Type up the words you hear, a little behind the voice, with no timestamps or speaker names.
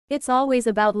It's always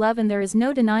about love, and there is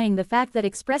no denying the fact that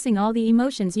expressing all the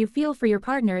emotions you feel for your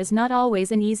partner is not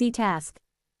always an easy task.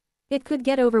 It could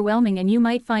get overwhelming and you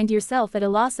might find yourself at a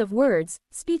loss of words,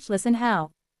 speechless and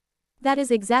how. That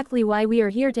is exactly why we are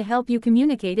here to help you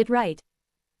communicate it right.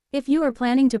 If you are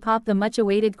planning to pop the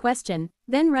much-awaited question,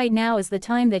 then right now is the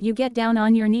time that you get down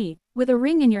on your knee, with a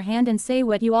ring in your hand, and say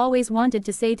what you always wanted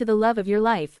to say to the love of your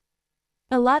life.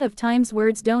 A lot of times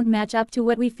words don't match up to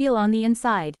what we feel on the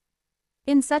inside.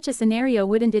 In such a scenario,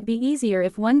 wouldn't it be easier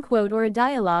if one quote or a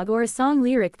dialogue or a song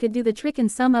lyric could do the trick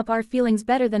and sum up our feelings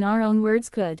better than our own words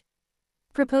could?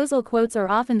 Proposal quotes are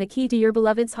often the key to your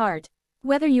beloved's heart.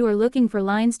 Whether you are looking for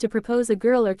lines to propose a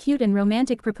girl or cute and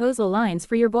romantic proposal lines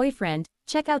for your boyfriend,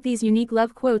 check out these unique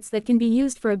love quotes that can be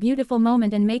used for a beautiful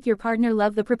moment and make your partner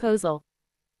love the proposal.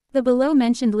 The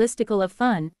below-mentioned listicle of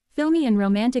fun, filmy and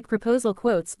romantic proposal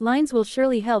quotes lines will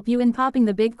surely help you in popping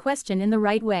the big question in the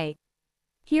right way.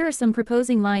 Here are some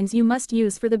proposing lines you must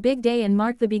use for the big day and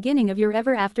mark the beginning of your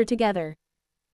ever after together.